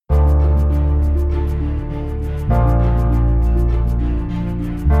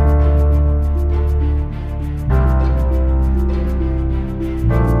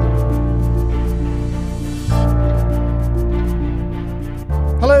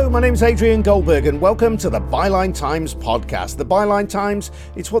Hello, my name's Adrian Goldberg and welcome to the Byline Times podcast. The Byline Times,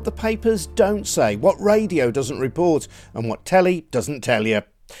 it's what the papers don't say, what radio doesn't report and what telly doesn't tell you.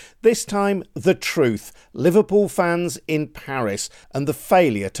 This time, the truth, Liverpool fans in Paris and the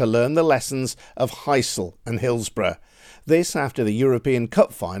failure to learn the lessons of Heysel and Hillsborough. This after the European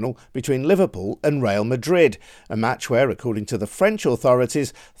Cup final between Liverpool and Real Madrid, a match where, according to the French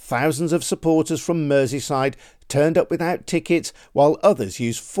authorities, thousands of supporters from Merseyside turned up without tickets while others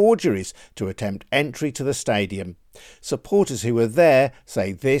used forgeries to attempt entry to the stadium. Supporters who were there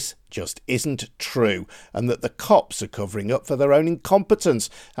say this just isn't true and that the cops are covering up for their own incompetence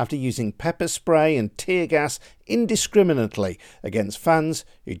after using pepper spray and tear gas indiscriminately against fans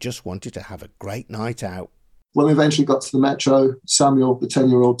who just wanted to have a great night out. When we eventually got to the Metro, Samuel, the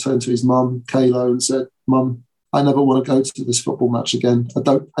 10-year-old, turned to his mum, Kayla, and said, "Mum, I never want to go to this football match again. I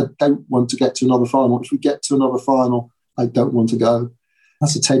don't want to get to another final. If we get to another final, I don't want to go."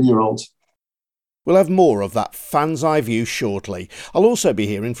 That's a 10-year-old. We'll have more of that fan's eye view shortly. I'll also be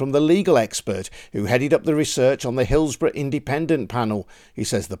hearing from the legal expert who headed up the research on the Hillsborough Independent Panel. He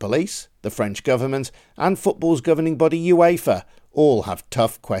says the police, the French government and football's governing body UEFA all have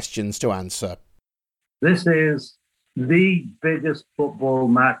tough questions to answer. This is the biggest football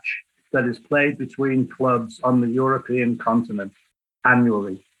match that is played between clubs on the European continent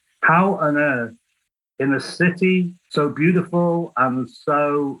annually. How on earth, in a city so beautiful and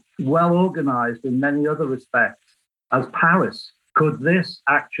so well organised in many other respects as Paris, could this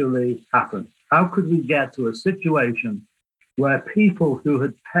actually happen? How could we get to a situation where people who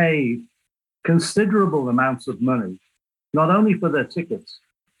had paid considerable amounts of money, not only for their tickets,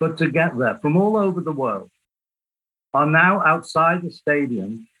 but to get there from all over the world, are now outside the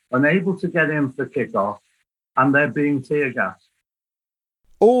stadium, unable to get in for kickoff, and they're being tear gassed?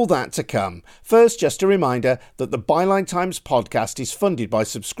 All that to come. First, just a reminder that the Byline Times podcast is funded by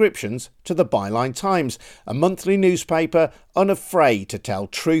subscriptions to the Byline Times, a monthly newspaper unafraid to tell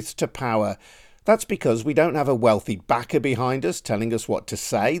truth to power. That's because we don't have a wealthy backer behind us telling us what to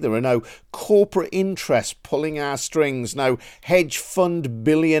say. There are no corporate interests pulling our strings, no hedge fund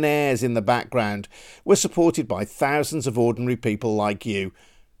billionaires in the background. We're supported by thousands of ordinary people like you.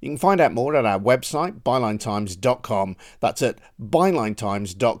 You can find out more at our website, bylinetimes.com. That's at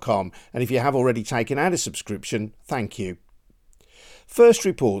bylinetimes.com. And if you have already taken out a subscription, thank you. First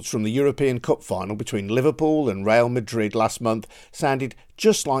reports from the European Cup final between Liverpool and Real Madrid last month sounded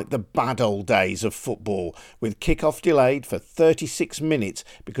just like the bad old days of football, with kick-off delayed for 36 minutes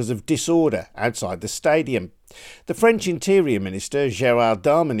because of disorder outside the stadium. The French Interior Minister Gérald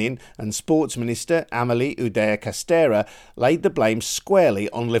Darmanin and Sports Minister Amélie Oudéa-Castéra laid the blame squarely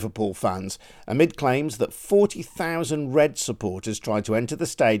on Liverpool fans, amid claims that 40,000 Red supporters tried to enter the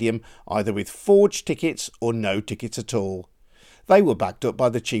stadium either with forged tickets or no tickets at all. They were backed up by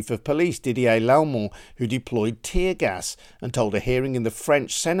the Chief of Police, Didier Lallement, who deployed tear gas and told a hearing in the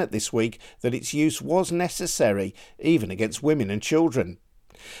French Senate this week that its use was necessary, even against women and children.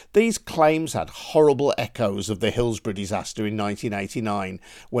 These claims had horrible echoes of the Hillsborough disaster in 1989,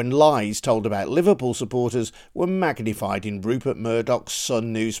 when lies told about Liverpool supporters were magnified in Rupert Murdoch's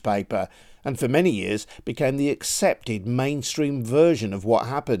Sun newspaper, and for many years became the accepted mainstream version of what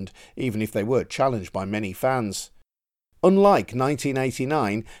happened, even if they were challenged by many fans. Unlike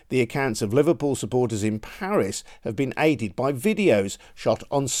 1989, the accounts of Liverpool supporters in Paris have been aided by videos shot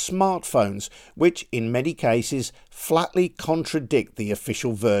on smartphones, which in many cases flatly contradict the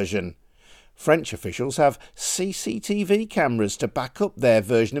official version. French officials have CCTV cameras to back up their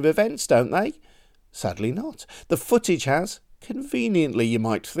version of events, don't they? Sadly not. The footage has, conveniently you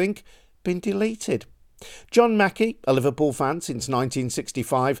might think, been deleted. John Mackey, a Liverpool fan since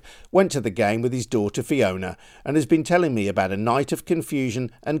 1965, went to the game with his daughter Fiona and has been telling me about a night of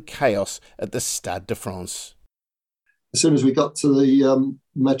confusion and chaos at the Stade de France. As soon as we got to the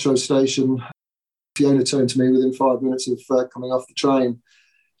metro station, Fiona turned to me within 5 minutes of coming off the train.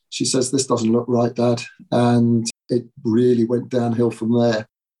 She says, "This doesn't look right, Dad." And it really went downhill from there.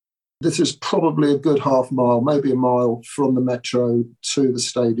 This is probably a good half mile, maybe a mile from the metro to the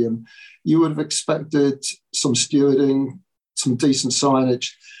stadium. You would have expected some stewarding, some decent signage.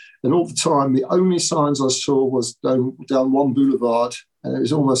 And all the time, the only signs I saw was down one boulevard. And it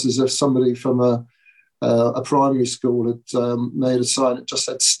was almost as if somebody from a primary school had made a sign that just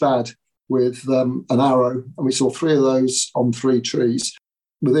said Stad with an arrow. And we saw 3 of those on 3 trees.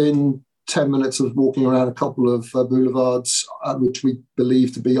 Within 10 minutes of walking around a couple of boulevards, which we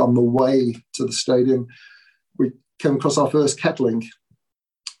believe to be on the way to the stadium, we came across our first kettling.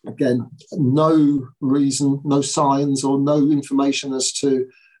 Again, no reason, no signs or no information as to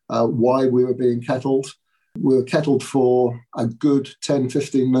why we were being kettled. We were kettled for a good 10,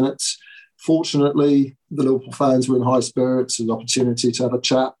 15 minutes. Fortunately, the Liverpool fans were in high spirits, an opportunity to have a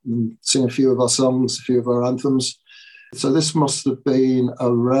chat and sing a few of our songs, a few of our anthems. So this must have been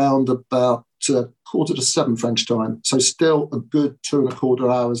around about 6:45 French time. So still a good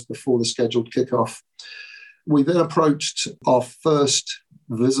 2.25 hours before the scheduled kickoff. We then approached our first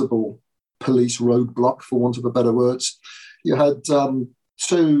visible police roadblock, for want of a better words. You had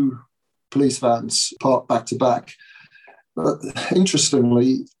two police vans parked back to back. But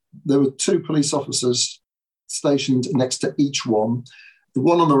interestingly, there were two police officers stationed next to each one. The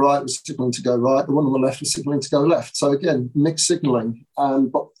one on the right was signalling to go right. The one on the left was signalling to go left. So again, mixed signalling,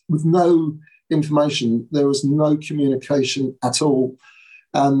 but with no information. There was no communication at all.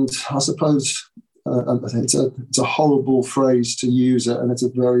 And I suppose it's a horrible phrase to use it, and it's a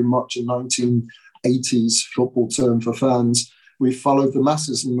very much a 1980s football term for fans. We followed the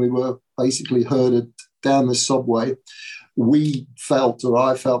masses and we were basically herded down this subway. I felt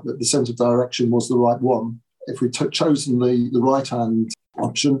that the sense of direction was the right one. If we'd chosen the right-hand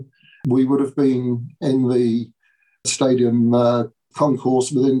option, we would have been in the stadium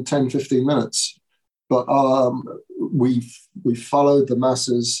concourse within 10, 15 minutes. But we followed the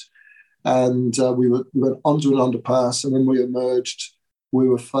masses, and we went onto an underpass, and when we emerged, we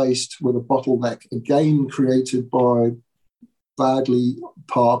were faced with a bottleneck, again created by badly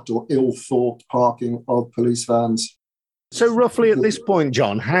parked or ill-thought parking of police vans. So roughly at this point,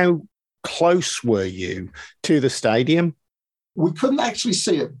 John, how close were you to the stadium? We couldn't actually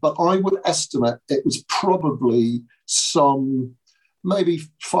see it, but I would estimate it was probably maybe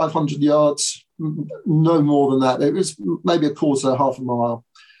 500 yards, no more than that. It was maybe half a mile,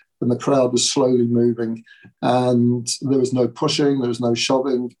 and the crowd was slowly moving, and there was no pushing, there was no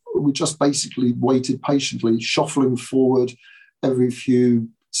shoving. We just basically waited patiently, shuffling forward every few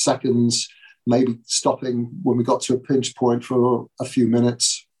seconds, maybe stopping when we got to a pinch point for a few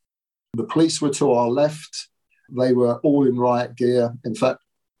minutes. The police were to our left. They were all in riot gear. In fact,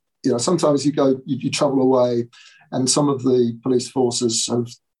 sometimes you travel away, and some of the police forces have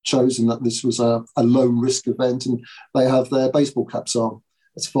chosen that this was a low-risk event, and they have their baseball caps on.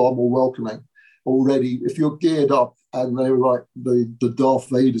 It's far more welcoming. Already, if you're geared up and they're like the Darth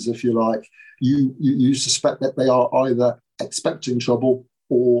Vaders, if you like, you suspect that they are either expecting trouble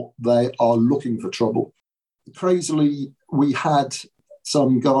or they are looking for trouble. Crazily, we had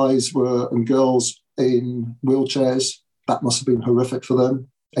some guys and girls in wheelchairs. That must have been horrific for them.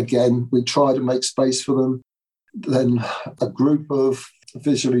 Again, we tried to make space for them. Then a group of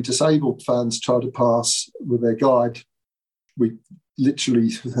visually disabled fans tried to pass with their guide. We literally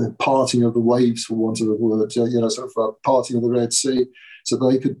parting of the waves, for want of a word, sort of a parting of the Red Sea, so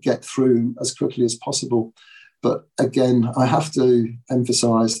they could get through as quickly as possible. But again, I have to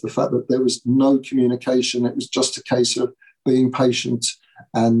emphasise the fact that there was no communication. It was just a case of being patient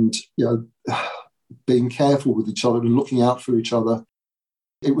and being careful with each other and looking out for each other.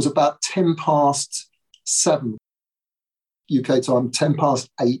 It was about 7:10 UK time,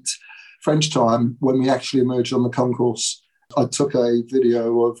 8:10 French time, when we actually emerged on the concourse. I took a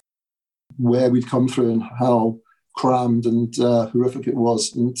video of where we'd come through and how crammed and horrific it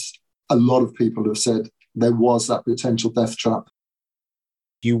was. And a lot of people have said there was that potential death trap.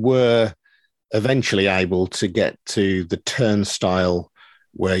 You were eventually able to get to the turnstile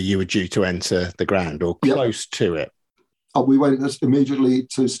where you were due to enter the ground, or close to it. We went immediately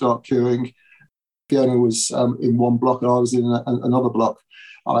to start queuing. Fiona was in one block and I was in another block.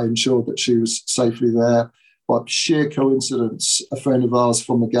 I ensured that she was safely there. By sheer coincidence, a friend of ours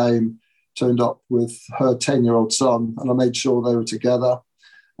from the game turned up with her 10-year-old son, and I made sure they were together.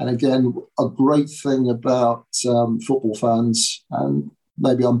 And again, a great thing about football fans, and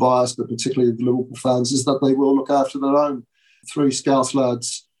maybe I'm biased, but particularly the Liverpool fans, is that they will look after their own. 3 Scouse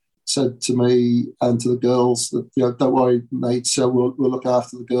lads said to me and to the girls that, don't worry, mate, so we'll look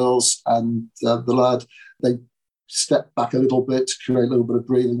after the girls. And the lad, they stepped back a little bit to create a little bit of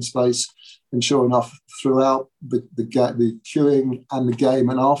breathing space. And sure enough, throughout the queuing and the game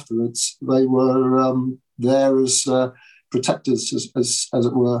and afterwards, they were there as protectors, as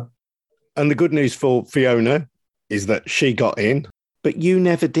it were. And the good news for Fiona is that she got in, but you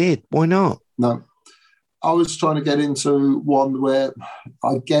never did. Why not? No. I was trying to get into one where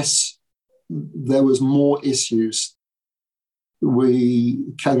I guess there was more issues. We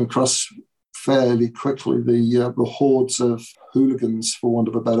came across fairly quickly the hordes of hooligans, for want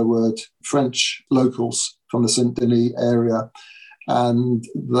of a better word, French locals from the Saint-Denis area, and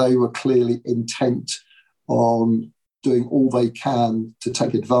they were clearly intent on doing all they can to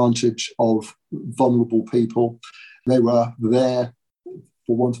take advantage of vulnerable people. They were there,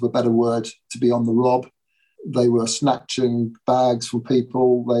 for want of a better word, to be on the rob. They were snatching bags from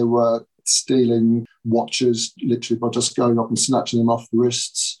people. They were stealing watches, literally by just going up and snatching them off the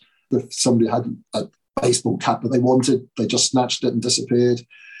wrists. If somebody had a baseball cap that they wanted, they just snatched it and disappeared.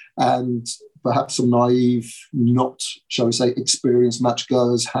 And perhaps some naive, not, shall we say, experienced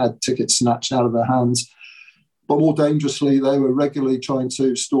matchgoers had tickets snatched out of their hands. But more dangerously, they were regularly trying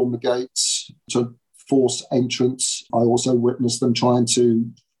to storm the gates, to force entrance. I also witnessed them trying to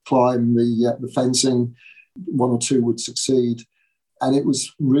climb the fencing. One or two would succeed. And it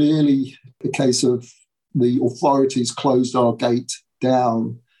was really a case of the authorities closed our gate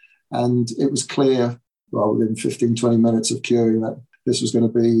down. And it was clear, well, within 15, 20 minutes of queuing, that this was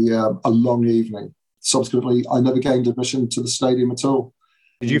going to be a long evening. Subsequently, I never gained admission to the stadium at all.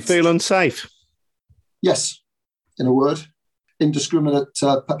 Did you feel unsafe? Yes, in a word. Indiscriminate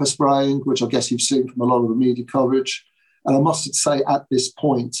pepper spraying, which I guess you've seen from a lot of the media coverage. And I must say, at this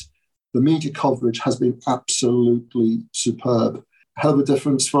point, the media coverage has been absolutely superb. Hell of a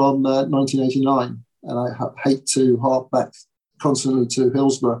difference from 1989. And I hate to hark back constantly to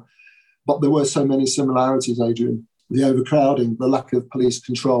Hillsborough, but there were so many similarities, Adrian. The overcrowding, the lack of police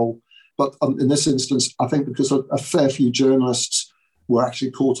control. But in this instance, I think because a fair few journalists were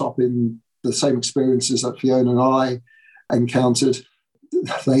actually caught up in the same experiences that Fiona and I encountered,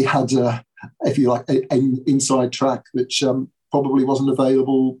 they had, if you like, an inside track, which probably wasn't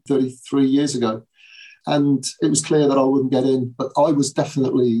available 33 years ago. And it was clear that I wouldn't get in, but I was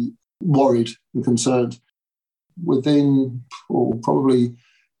definitely worried and concerned. Within probably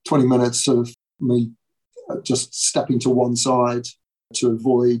 20 minutes of me just stepping to one side to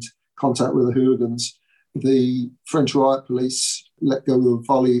avoid contact with the hooligans, the French riot police let go of a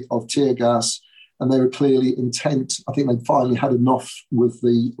volley of tear gas, and they were clearly intent. I think they'd finally had enough with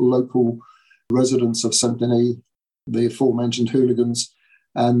the local residents of Saint-Denis, the aforementioned hooligans,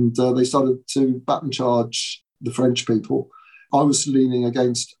 and they started to baton charge the French people. I was leaning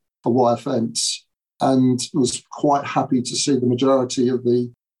against a wire fence and was quite happy to see the majority of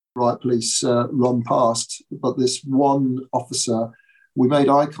the riot police run past. But this one officer, we made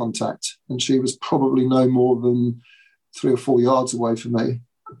eye contact, and she was probably no more than 3 or 4 yards away from me,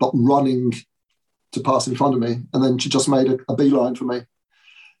 but running to pass in front of me. And then she just made a beeline for me.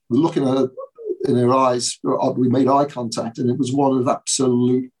 Looking at her in her eyes, we made eye contact, and it was one of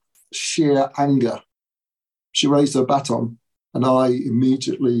absolute sheer anger. She raised her baton, and I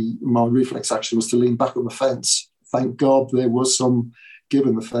immediately, my reflex action was to lean back on the fence. Thank God there was some give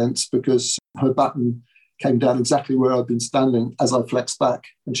in the fence, because her baton came down exactly where I'd been standing as I flexed back,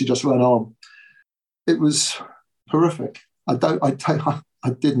 and she just ran on. It was horrific. I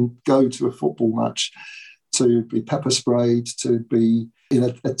didn't go to a football match to be pepper sprayed, to be in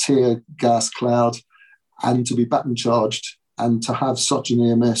a tear gas cloud, and to be baton charged, and to have such a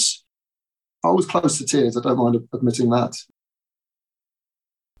near miss. I was close to tears, I don't mind admitting that.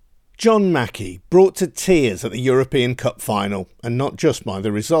 John Mackie brought to tears at the European Cup final, and not just by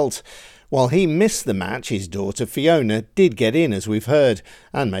the result. While he missed the match, his daughter Fiona did get in, as we've heard,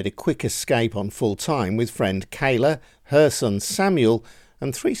 and made a quick escape on full time with friend Kayla, her son Samuel,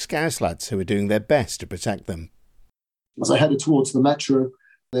 and 3 Scouse lads who were doing their best to protect them. As I headed towards the metro,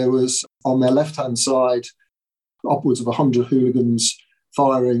 there was, on their left-hand side, upwards of 100 hooligans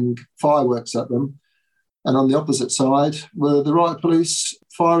firing fireworks at them. And on the opposite side were the riot police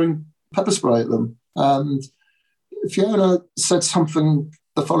firing pepper spray at them. And Fiona said something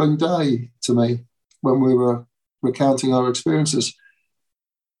the following day to me when we were recounting our experiences.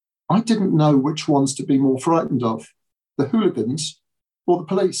 I didn't know which ones to be more frightened of, the hooligans or the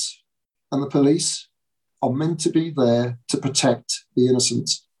police. And the police are meant to be there to protect the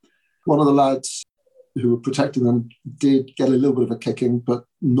innocent. One of the lads who were protecting them did get a little bit of a kicking, but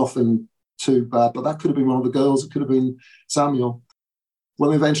nothing too bad. But that could have been one of the girls. It could have been Samuel. When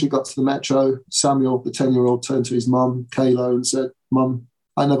we eventually got to the metro, Samuel, the 10-year-old, turned to his mum, Kayla, and said, "Mum,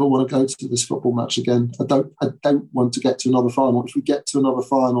 I never want to go to this football match again. I don't want to get to another final. If we get to another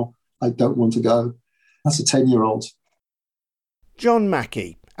final, I don't want to go." That's a 10-year-old. John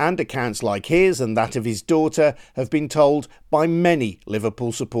Mackie, and accounts like his and that of his daughter, have been told by many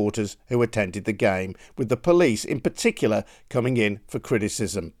Liverpool supporters who attended the game, with the police in particular coming in for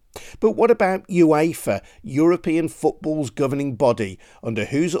criticism. But what about UEFA, European football's governing body, under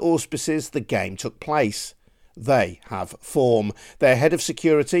whose auspices the game took place? They have form. Their head of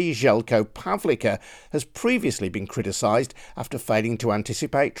security, Željko Pavlica, has previously been criticised after failing to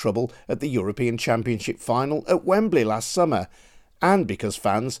anticipate trouble at the European Championship final at Wembley last summer, and because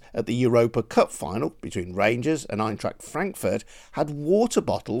fans at the Europa Cup final between Rangers and Eintracht Frankfurt had water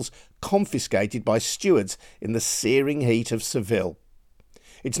bottles confiscated by stewards in the searing heat of Seville.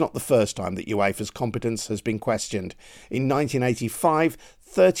 It's not the first time that UEFA's competence has been questioned. In 1985,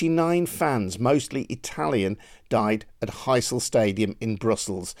 39 fans, mostly Italian, died at Heysel Stadium in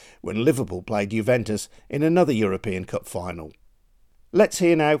Brussels when Liverpool played Juventus in another European Cup final. Let's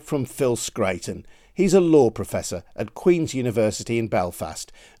hear now from Phil Scraton. He's a law professor at Queen's University in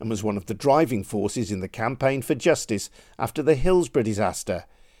Belfast and was one of the driving forces in the campaign for justice after the Hillsborough disaster.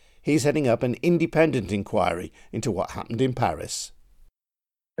 He's heading up an independent inquiry into what happened in Paris.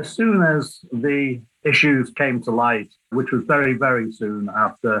 As soon as the issues came to light, which was very, very soon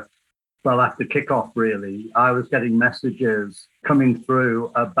after kickoff, really, I was getting messages coming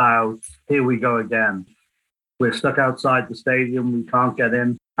through about, here we go again. We're stuck outside the stadium, we can't get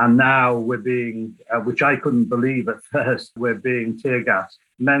in. And now we're being, which I couldn't believe at first, we're being tear gassed.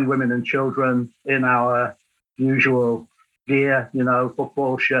 Men, women and children in our usual gear,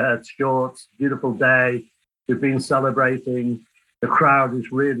 football shirts, shorts, beautiful day. We've been celebrating. The crowd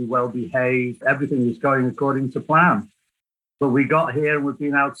is really well behaved. Everything is going according to plan. But we got here and we've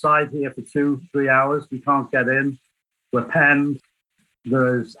been outside here for 2-3 hours. We can't get in. We're penned.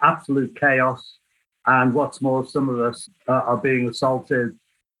 There's absolute chaos. And what's more, some of us are being assaulted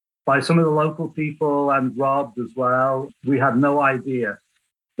by some of the local people and robbed as well. We had no idea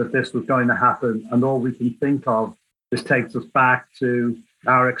that this was going to happen. And all we can think of is takes us back to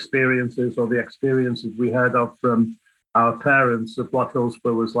our experiences or the experiences we heard of from our parents of what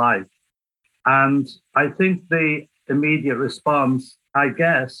Hillsborough was like. And I think the immediate response, I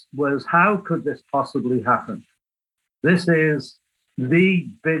guess, was how could this possibly happen? This is the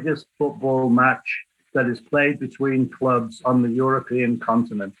biggest football match that is played between clubs on the European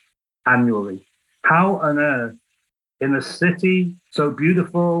continent annually. How on earth, in a city so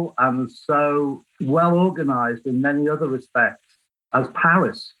beautiful and so well organized in many other respects as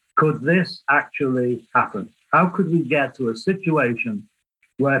Paris, could this actually happen? How could we get to a situation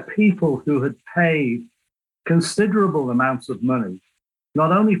where people who had paid considerable amounts of money,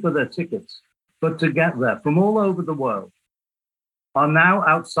 not only for their tickets, but to get there from all over the world, are now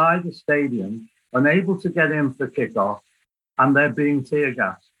outside the stadium, unable to get in for kickoff, and they're being tear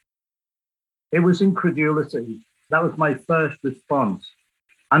gassed? It was incredulity. That was my first response.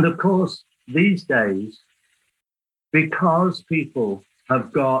 And of course, these days, because people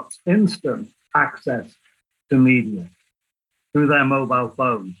have got instant access to media through their mobile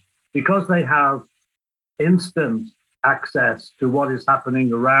phones, because they have instant access to what is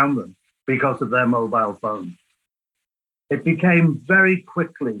happening around them because of their mobile phone, it became very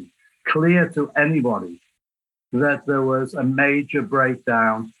quickly clear to anybody that there was a major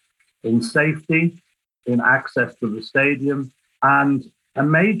breakdown in safety, in access to the stadium, and a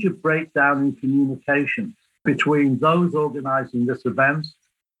major breakdown in communication between those organizing this event,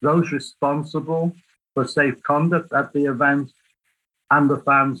 those responsible for safe conduct at the event, and the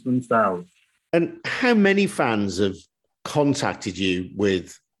fans themselves. And how many fans have contacted you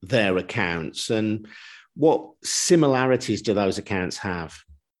with their accounts, and what similarities do those accounts have?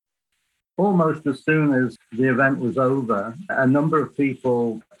 Almost as soon as the event was over, a number of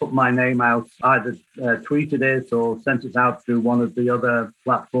people put my name out, either tweeted it or sent it out through one of the other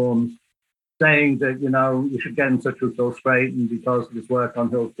platforms, saying that, you should get in touch with Phil Scraton because of his work on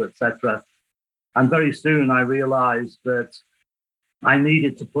Hillsborough, etc. And very soon I realized that I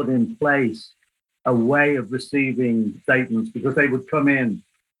needed to put in place a way of receiving statements, because they would come in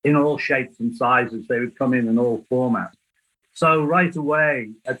all shapes and sizes. They would come in all formats. So right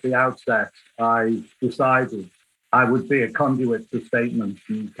away at the outset, I decided I would be a conduit for statements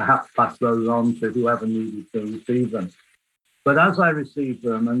and perhaps pass those on to whoever needed to receive them. But as I received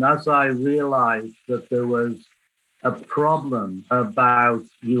them, and as I realized that there was a problem about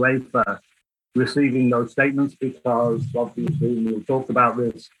UEFA receiving those statements, because obviously we'll talk about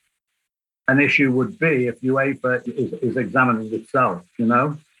this, an issue would be if UEFA is examining itself,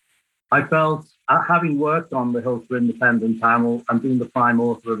 I felt, having worked on the Hillsborough Independent Panel and being the prime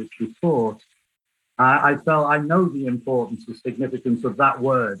author of its report, I felt I know the importance and significance of that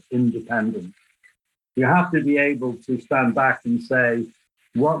word, independent. You have to be able to stand back and say,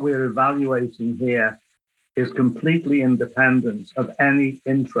 what we're evaluating here is completely independent of any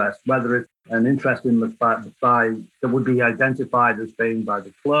interest, whether it's an interest in that would be identified as being by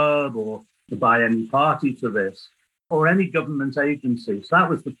the club or by any party to this, or any government agency. So that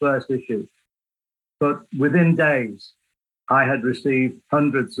was the first issue. But within days, I had received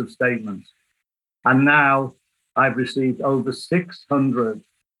hundreds of statements. And now I've received over 600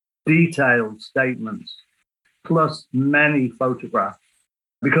 detailed statements, plus many photographs.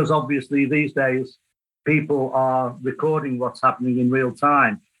 Because obviously these days, people are recording what's happening in real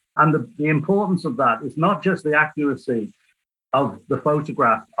time. And the importance of that is not just the accuracy of the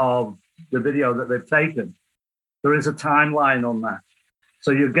photograph of the video that they've taken, there is a timeline on that.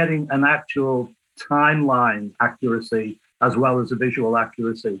 So you're getting an actual timeline accuracy as well as a visual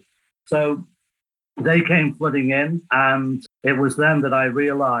accuracy. So they came flooding in, and it was then that I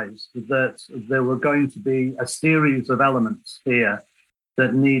realized that there were going to be a series of elements here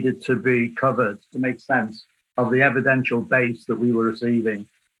that needed to be covered to make sense of the evidential base that we were receiving.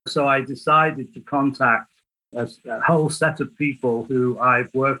 So I decided to contact a whole set of people who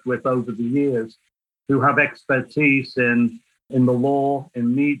I've worked with over the years, who have expertise in the law,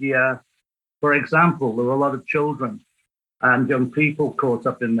 in media. For example, there were a lot of children and young people caught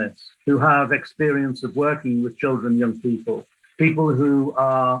up in this, who have experience of working with children, young people who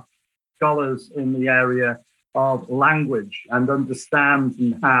are scholars in the area of language and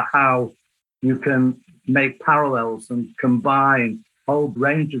understand how you can make parallels and combine whole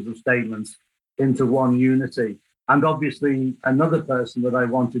ranges of statements into one unity. And obviously, another person that I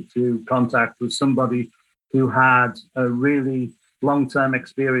wanted to contact was somebody who had a really long-term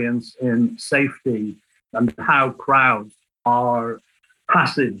experience in safety and how crowds are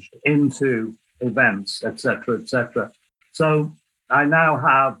passaged into events, etc., etc. So I now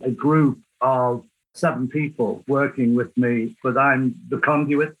have a group of 7 people working with me, but I'm the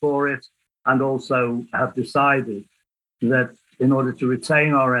conduit for it, and also have decided that in order to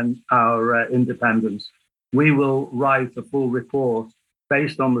retain our independence, we will write a full report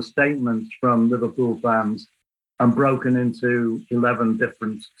based on the statements from Liverpool fans and broken into 11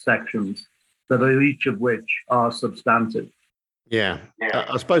 different sections, that are each of which are substantive. Yeah.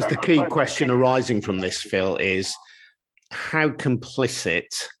 I suppose the key question arising from this, Phil, is how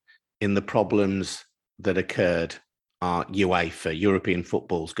complicit in the problems that occurred are UEFA, European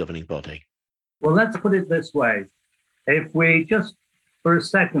football's governing body? Well, let's put it this way. If we just for a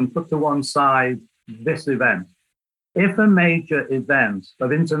second put to one side this event, if a major event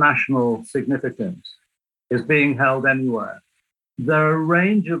of international significance is being held anywhere, there are a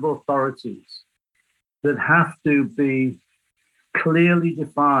range of authorities that have to be clearly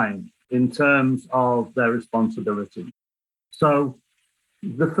defined in terms of their responsibility. So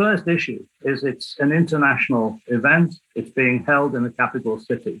the first issue is it's an international event. It's being held in the capital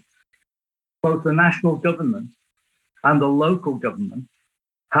city. Both the national government and the local government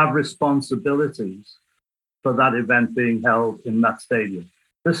have responsibilities for that event being held in that stadium.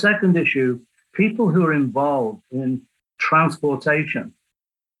 The second issue, people who are involved in transportation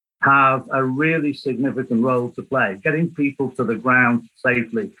have a really significant role to play, getting people to the ground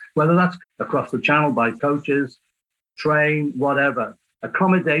safely, whether that's across the channel by coaches, train, whatever,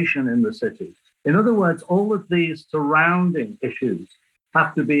 accommodation in the city. In other words, all of these surrounding issues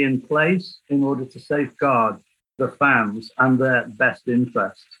have to be in place in order to safeguard the fans and their best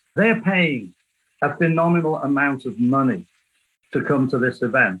interests. They're paying a phenomenal amount of money to come to this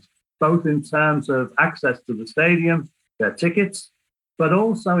event, both in terms of access to the stadium, their tickets, but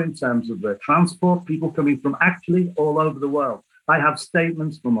also in terms of their transport, people coming from actually all over the world. I have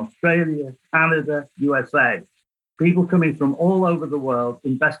statements from Australia, Canada, USA, people coming from all over the world,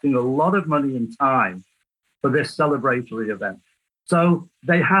 investing a lot of money and time for this celebratory event. So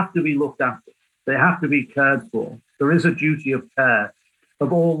they have to be looked after. They have to be cared for. There is a duty of care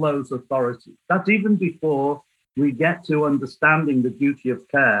of all those authorities. That's even before we get to understanding the duty of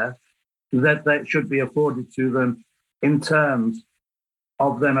care that should be afforded to them in terms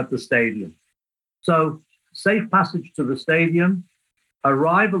of them at the stadium. So safe passage to the stadium,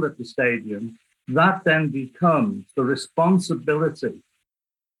 arrival at the stadium, that then becomes the responsibility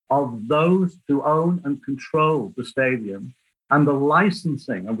of those who own and control the stadium, and the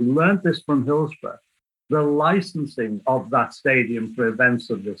licensing, and we learned this from Hillsborough, the licensing of that stadium for events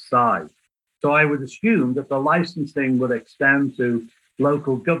of this size. So I would assume that the licensing would extend to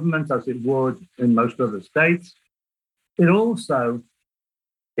local government as it would in most other states. It also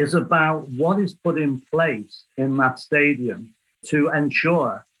is about what is put in place in that stadium to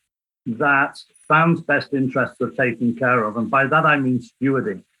ensure that fans' best interests are taken care of. And by that, I mean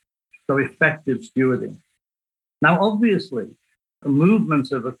stewarding, so effective stewarding. Now, obviously, a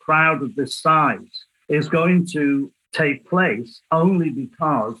movement of a crowd of this size is going to take place only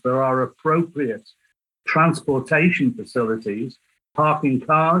because there are appropriate transportation facilities, parking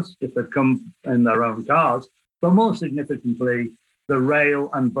cars if they come in their own cars, but more significantly, the rail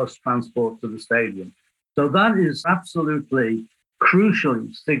and bus transport to the stadium. So that is absolutely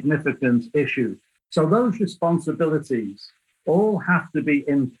crucially significant issue. So those responsibilities all have to be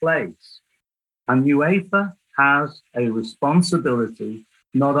in place. And UEFA has a responsibility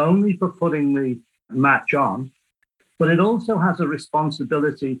not only for putting the match on, but it also has a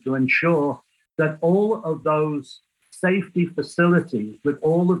responsibility to ensure that all of those safety facilities with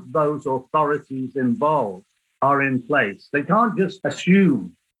all of those authorities involved are in place. They can't just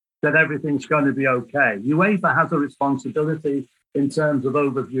assume that everything's going to be okay. UEFA has a responsibility in terms of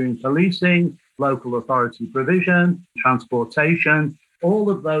overviewing policing, local authority provision, transportation, all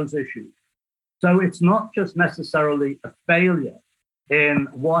of those issues. So it's not just necessarily a failure in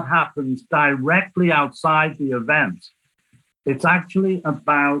what happens directly outside the event. It's actually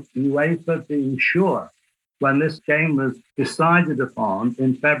about UEFA being sure, when this game was decided upon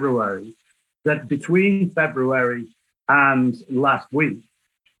in February, that between February and last week,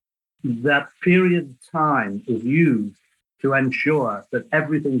 that period of time is used to ensure that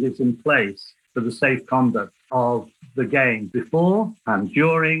everything is in place for the safe conduct of the game before and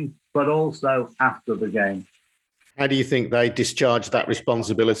during, but also after the game. How do you think they discharged that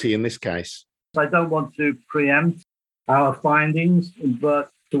responsibility in this case? I don't want to preempt our findings,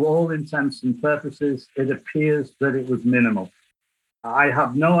 but to all intents and purposes, it appears that it was minimal. I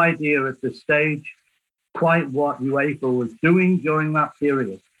have no idea at this stage quite what UEFA was doing during that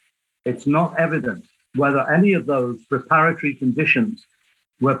period. It's not evident whether any of those preparatory conditions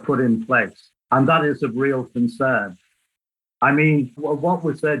were put in place, and that is of real concern. I mean, what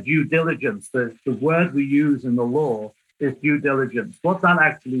was their due diligence? The word we use in the law is due diligence. What that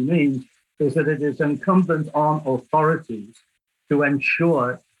actually means is that it is incumbent on authorities to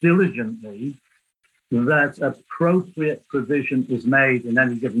ensure diligently that appropriate provision is made in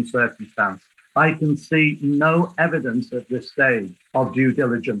any given circumstance. I can see no evidence at this stage of due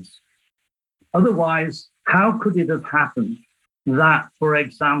diligence. Otherwise, how could it have happened that, for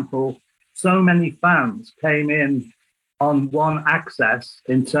example, so many fans came in on one access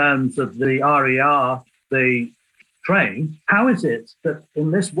in terms of the RER, the train? How is it that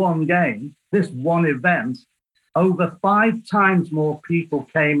in this one game, this one event, over 5 times more people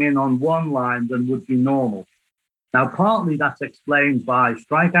came in on one line than would be normal? Now, partly that's explained by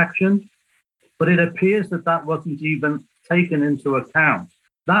strike action, but it appears that that wasn't even taken into account.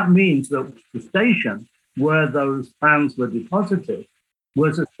 That means that the station where those fans were deposited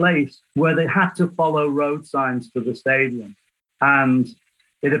was a place where they had to follow road signs to the stadium. And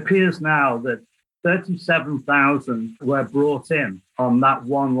it appears now that 37,000 were brought in on that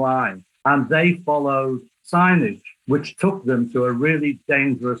one line, and they followed signage, which took them to a really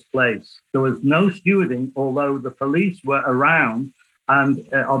dangerous place. There was no stewarding, although the police were around and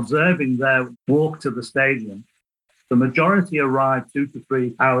observing their walk to the stadium. The majority arrived 2 to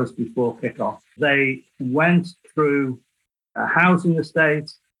 3 hours before kickoff. They went through a housing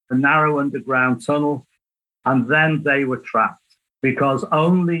estate, a narrow underground tunnel, and then they were trapped because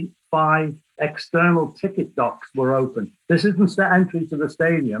only 5 external ticket docks were open. This isn't the entry to the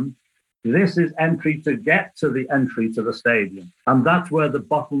stadium. This is entry to get to the entry to the stadium. And that's where the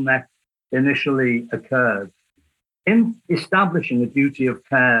bottleneck initially occurred. In establishing a duty of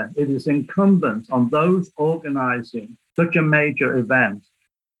care, it is incumbent on those organizing such a major event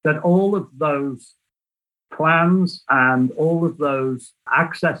that all of those plans and all of those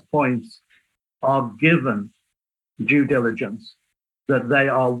access points are given due diligence, that they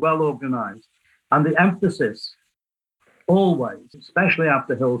are well organized. And the emphasis always, especially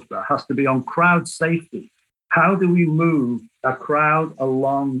after Hillsborough, has to be on crowd safety. How do we move a crowd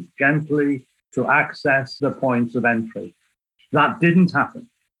along gently to access the points of entry? That didn't happen.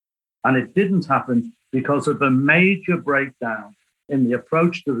 And it didn't happen because of a major breakdown in the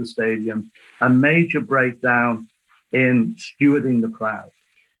approach to the stadium, a major breakdown in stewarding the crowd.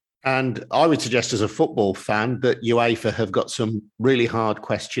 And I would suggest as a football fan that UEFA have got some really hard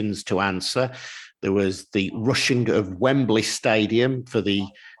questions to answer. There was the rushing of Wembley Stadium for the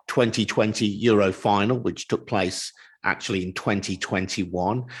 2020 Euro final, which took place actually in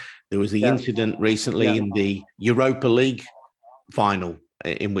 2021. There was the incident recently in the Europa League final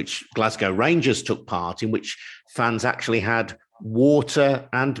in which Glasgow Rangers took part, in which fans actually had water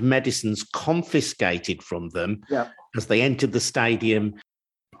and medicines confiscated from them as they entered the stadium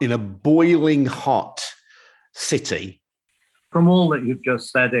in a boiling hot city. From all that you've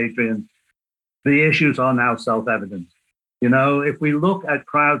just said, Adrian, the issues are now self-evident. You know, if we look at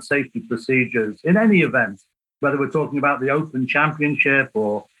crowd safety procedures in any event, whether we're talking about the Open Championship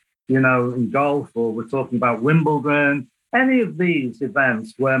or, you know, in golf, or we're talking about Wimbledon, any of these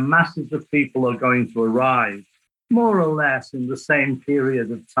events where masses of people are going to arrive more or less in the same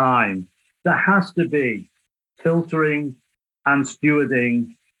period of time, there has to be filtering and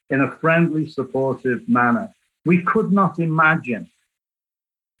stewarding in a friendly, supportive manner. We could not imagine,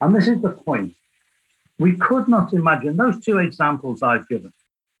 and this is the point, we could not imagine those 2 examples I've given.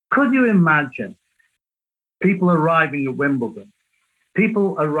 Could you imagine people arriving at Wimbledon,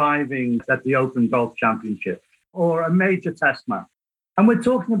 people arriving at the Open Golf Championship, or a major test match. And we're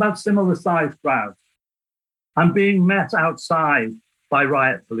talking about similar sized crowds and being met outside by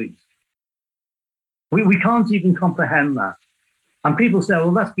riot police. We can't even comprehend that. And people say,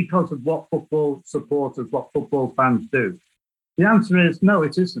 well, that's because of what football supporters, what football fans do. The answer is no,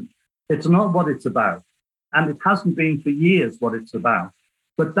 it isn't. It's not what it's about. And it hasn't been for years what it's about.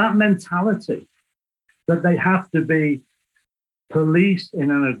 But that mentality that they have to be policed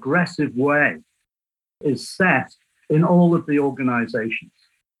in an aggressive way is set in all of the organizations.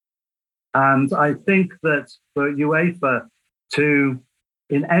 And I think that for UEFA to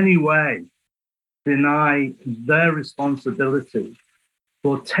in any way deny their responsibility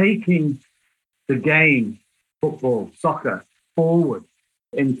for taking the game, football, soccer, forward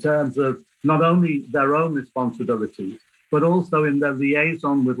in terms of not only their own responsibilities, but also in their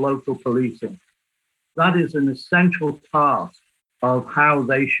liaison with local policing. That is an essential part of how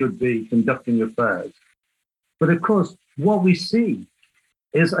they should be conducting affairs. But of course, what we see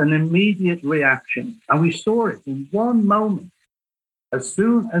is an immediate reaction. And we saw it in one moment. As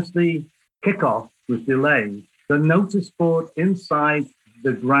soon as the kickoff was delayed, the notice board inside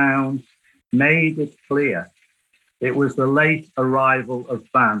the ground made it clear it was the late arrival of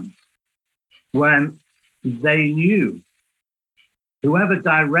fans. When they knew, whoever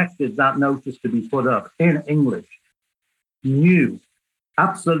directed that notice to be put up in English knew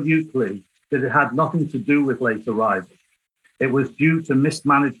absolutely that it had nothing to do with late arrival. It was due to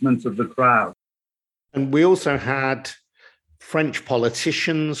mismanagement of the crowd. And we also had French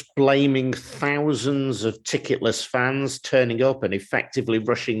politicians blaming thousands of ticketless fans turning up and effectively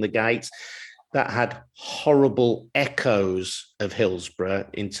rushing the gates. That had horrible echoes of Hillsborough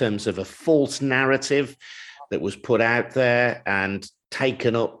in terms of a false narrative that was put out there and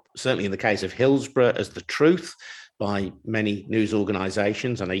taken up, certainly in the case of Hillsborough, as the truth by many news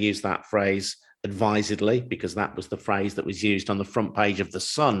organisations. And I use that phrase advisedly because that was the phrase that was used on the front page of The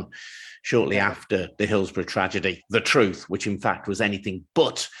Sun shortly after the Hillsborough tragedy, the truth, which in fact was anything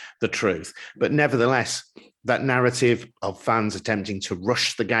but the truth. But nevertheless, that narrative of fans attempting to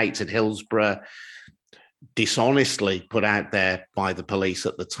rush the gates at Hillsborough, dishonestly put out there by the police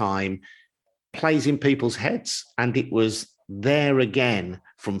at the time, plays in people's heads. And it was there again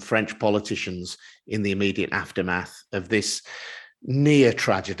from French politicians in the immediate aftermath of this near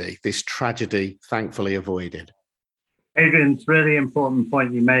tragedy, this tragedy thankfully avoided. Adrian, it's a really important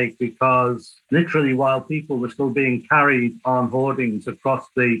point you make because literally while people were still being carried on hoardings across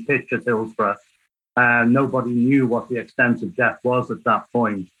the pitch at Hillsborough, nobody knew what the extent of death was at that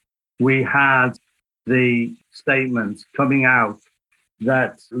point. We had the statement coming out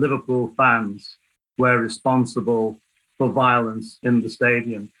that Liverpool fans were responsible for violence in the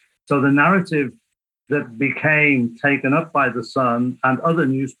stadium. So the narrative that became taken up by The Sun and other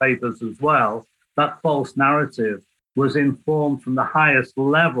newspapers as well, that false narrative was informed from the highest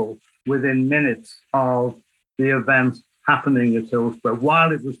level within minutes of the event happening at Hillsborough,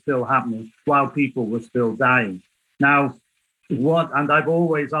 while it was still happening, while people were still dying. Now, and I've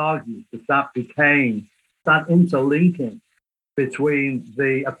always argued that became that interlinking between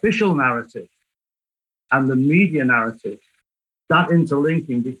the official narrative and the media narrative, that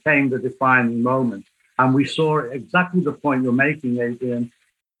interlinking became the defining moment. And we saw exactly the point you're making, Adrian.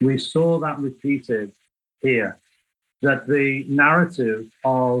 We saw that repeated here, that the narrative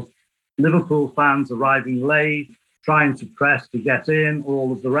of Liverpool fans arriving late, trying to press to get in,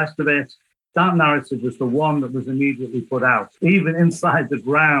 all of the rest of it, that narrative was the one that was immediately put out, even inside the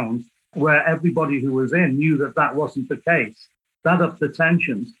ground where everybody who was in knew that that wasn't the case. That upped the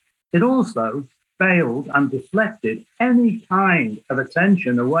tensions. It also failed and deflected any kind of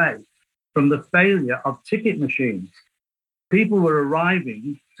attention away from the failure of ticket machines. People were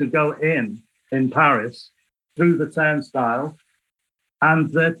arriving to go in Paris through the turnstile, and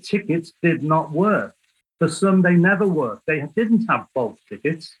their tickets did not work. For some, they never worked. They didn't have false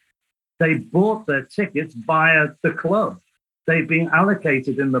tickets. They bought their tickets via the club. They'd been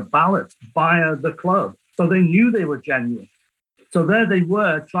allocated in the ballot via the club. So they knew they were genuine. So there they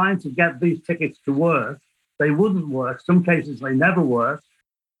were trying to get these tickets to work. They wouldn't work. Some cases they never worked.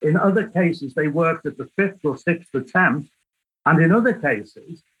 In other cases, they worked at the fifth or sixth attempt. And in other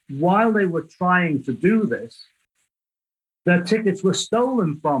cases, while they were trying to do this, their tickets were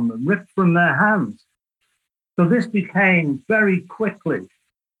stolen from them, ripped from their hands. So this became very quickly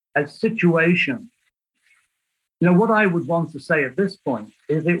a situation. You know, what I would want to say at this point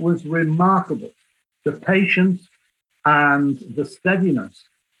is it was remarkable, the patience and the steadiness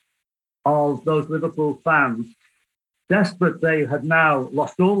of those Liverpool fans. Desperate, they had now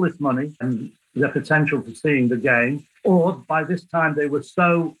lost all this money and the potential for seeing the game, or by this time they were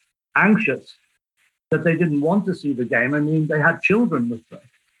so anxious that they didn't want to see the game. I mean, they had children with them,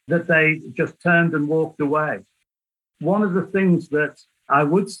 that they just turned and walked away. One of the things that I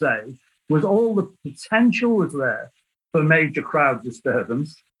would say was all the potential was there for major crowd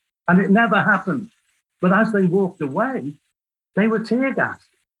disturbance, and it never happened. But as they walked away, they were tear gassed.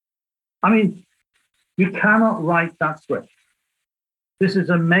 I mean, you cannot write that switch. This is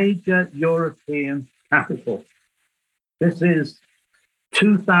a major European capital. This is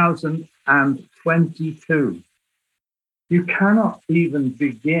 2022. You cannot even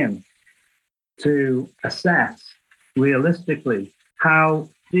begin to assess realistically how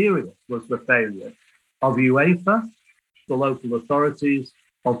serious was the failure of UEFA, the local authorities,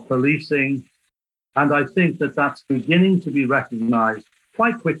 of policing. And I think that that's beginning to be recognized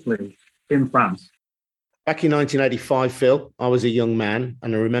quite quickly in France. Back in 1985, Phil, I was a young man,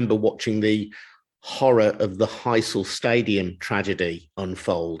 and I remember watching the horror of the Heysel Stadium tragedy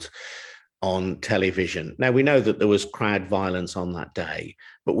unfold on television. Now, we know that there was crowd violence on that day,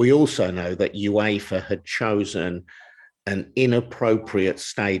 but we also know that UEFA had chosen an inappropriate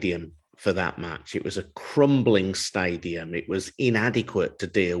stadium for that match. It was a crumbling stadium. It was inadequate to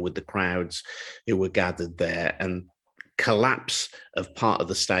deal with the crowds who were gathered there, and collapse of part of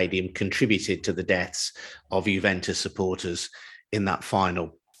the stadium contributed to the deaths of Juventus supporters in that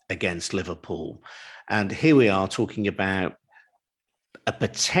final against Liverpool. And here we are talking about a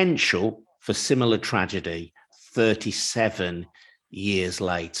potential for similar tragedy 37 years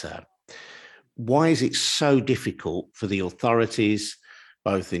later. Why is it so difficult for the authorities,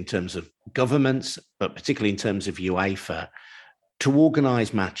 both in terms of governments, but particularly in terms of UEFA, to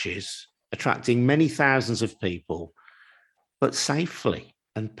organise matches, attracting many thousands of people, but safely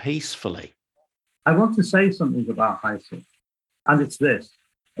and peacefully? I want to say something about Heysel, and it's this.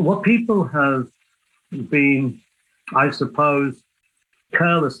 What people have been, I suppose,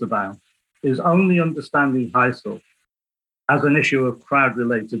 careless about is only understanding Heysel as an issue of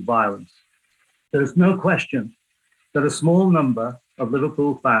crowd-related violence. There's no question that a small number of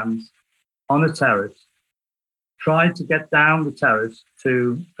Liverpool fans on a terrace tried to get down the terrace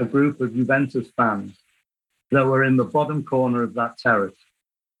to a group of Juventus fans that were in the bottom corner of that terrace.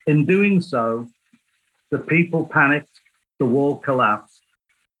 In doing so, the people panicked, the wall collapsed,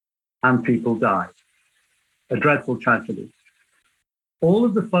 and people died. A dreadful tragedy. All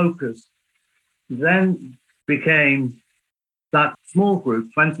of the focus then became that small group,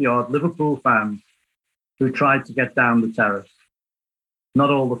 20-odd Liverpool fans, who tried to get down the terrace. Not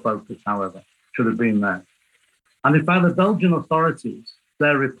all the focus, however, should have been there. And in fact, the Belgian authorities,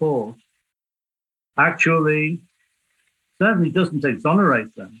 their report, actually certainly doesn't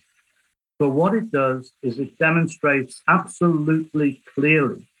exonerate them. But what it does is it demonstrates absolutely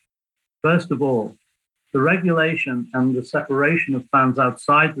clearly, first of all, the regulation and the separation of fans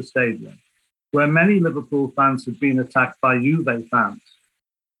outside the stadium, where many Liverpool fans had been attacked by Juve fans.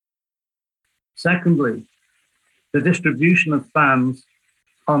 Secondly, the distribution of fans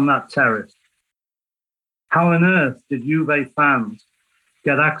on that terrace. How on earth did Juve fans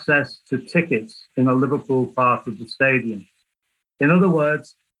get access to tickets in a Liverpool part of the stadium? In other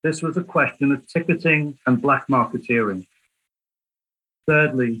words, this was a question of ticketing and black marketeering.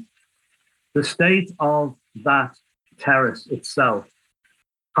 Thirdly, the state of that terrace itself.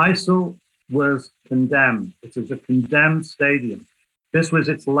 Heysel was condemned. It is a condemned stadium. This was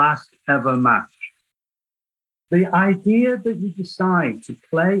its last ever match. The idea that you decide to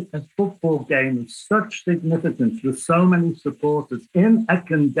play a football game of such significance with so many supporters in a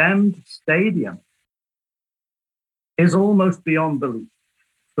condemned stadium is almost beyond belief,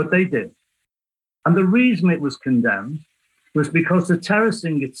 but they did. And the reason it was condemned was because the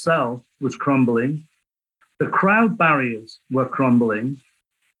terracing itself was crumbling, the crowd barriers were crumbling,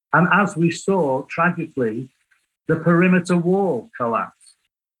 and as we saw, tragically, the perimeter wall collapsed.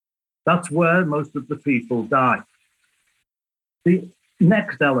 That's where most of the people died. The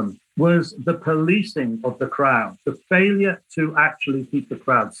next element was the policing of the crowd, the failure to actually keep the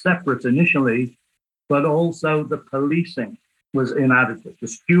crowd separate initially, but also the policing was inadequate. The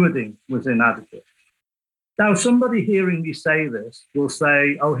stewarding was inadequate. Now, somebody hearing me say this will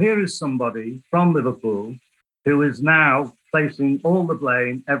say, oh, here is somebody from Liverpool who is now placing all the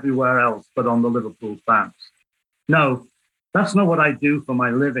blame everywhere else but on the Liverpool fans. No, that's not what I do for my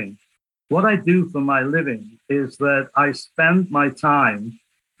living. What I do for my living is that I spend my time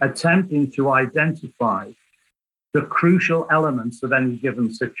attempting to identify the crucial elements of any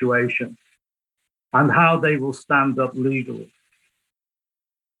given situation and how they will stand up legally.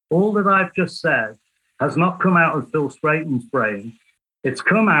 All that I've just said has not come out of Phil Sprayton's brain. It's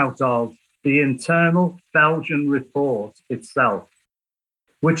come out of the internal Belgian report itself.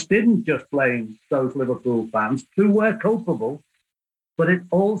 which didn't just blame those Liverpool fans who were culpable, but it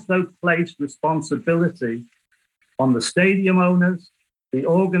also placed responsibility on the stadium owners, the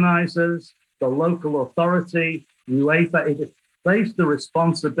organisers, the local authority, UEFA. It placed the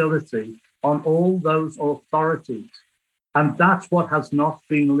responsibility on all those authorities. And that's what has not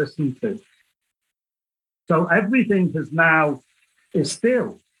been listened to. So everything is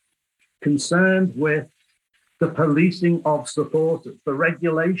still concerned with the policing of supporters, the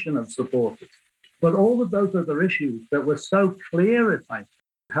regulation of supporters. But all of those other issues that were so clear at times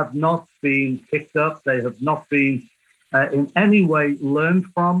have not been picked up. They have not been in any way learned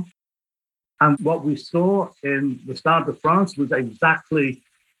from. And what we saw in the Stade de France was exactly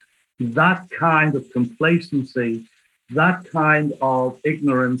that kind of complacency, that kind of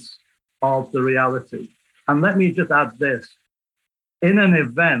ignorance of the reality. And let me just add this. In an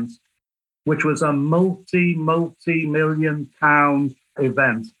event which was a multi-million pound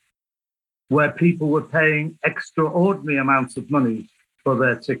event where people were paying extraordinary amounts of money for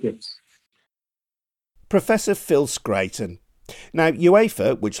their tickets. Professor Phil Scraton. Now,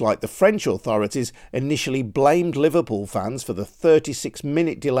 UEFA, which like the French authorities initially blamed Liverpool fans for the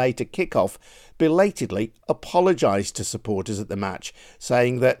 36-minute delay to kick-off, belatedly apologised to supporters at the match,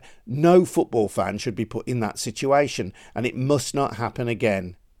 saying that no football fan should be put in that situation and it must not happen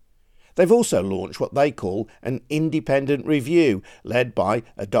again. They've also launched what they call an independent review, led by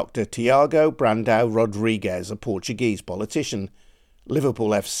a Dr. Tiago Brandão Rodrigues, a Portuguese politician. Liverpool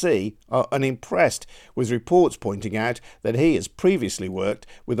FC are unimpressed, with reports pointing out that he has previously worked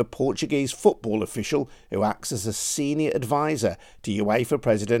with a Portuguese football official who acts as a senior advisor to UEFA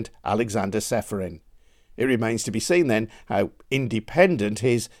President Alexander Ceferin. It remains to be seen then how independent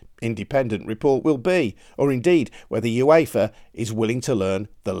his independent report will be, or indeed whether UEFA is willing to learn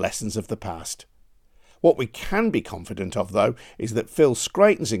the lessons of the past. What we can be confident of, though, is that Phil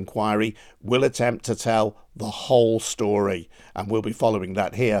Scraton's inquiry will attempt to tell the whole story, and we'll be following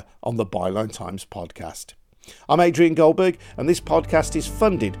that here on the Byline Times podcast. I'm Adrian Goldberg, and this podcast is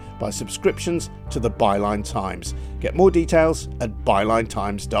funded by subscriptions to the Byline Times. Get more details at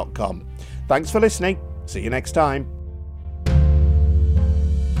bylinetimes.com. Thanks for listening. See you next time.